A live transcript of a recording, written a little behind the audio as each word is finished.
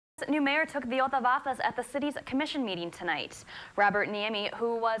New mayor took the oath of office at the city's commission meeting tonight. Robert Niemi,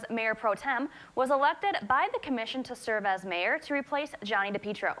 who was mayor pro tem, was elected by the commission to serve as mayor to replace Johnny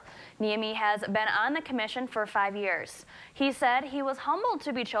DePietro. Niemi has been on the commission for 5 years. He said he was humbled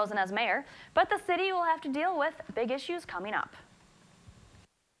to be chosen as mayor, but the city will have to deal with big issues coming up.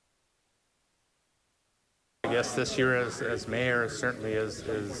 I guess this year as mayor certainly is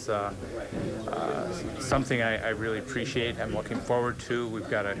something I really appreciate. I'm looking forward to. We've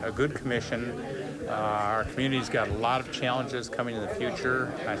got a good commission. Our community's got a lot of challenges coming in the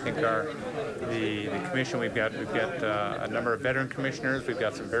future. I think the commission we've got a number of veteran commissioners. We've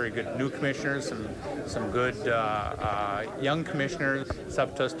got some very good new commissioners, some good young commissioners. It's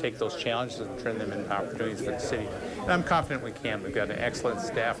up to us to take those challenges and turn them into opportunities for the city. And I'm confident we can. We've got an excellent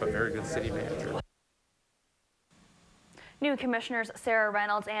staff, a very good city manager. New commissioners Sarah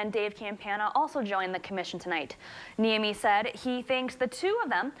Reynolds and Dave Campana also joined the commission tonight. Niemi said he thinks the two of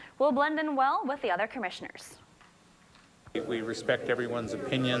them will blend in well with the other commissioners. We respect everyone's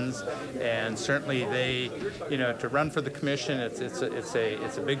opinions, and certainly to run for the commission, it's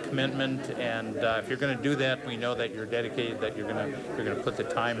a big commitment, and if you're going to do that, we know that you're dedicated, that you're going to put the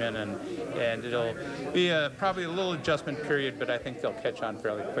time in, and it'll be probably a little adjustment period, but I think they'll catch on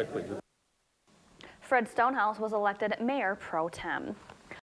fairly quickly. Fred Stonehouse was elected mayor pro tem.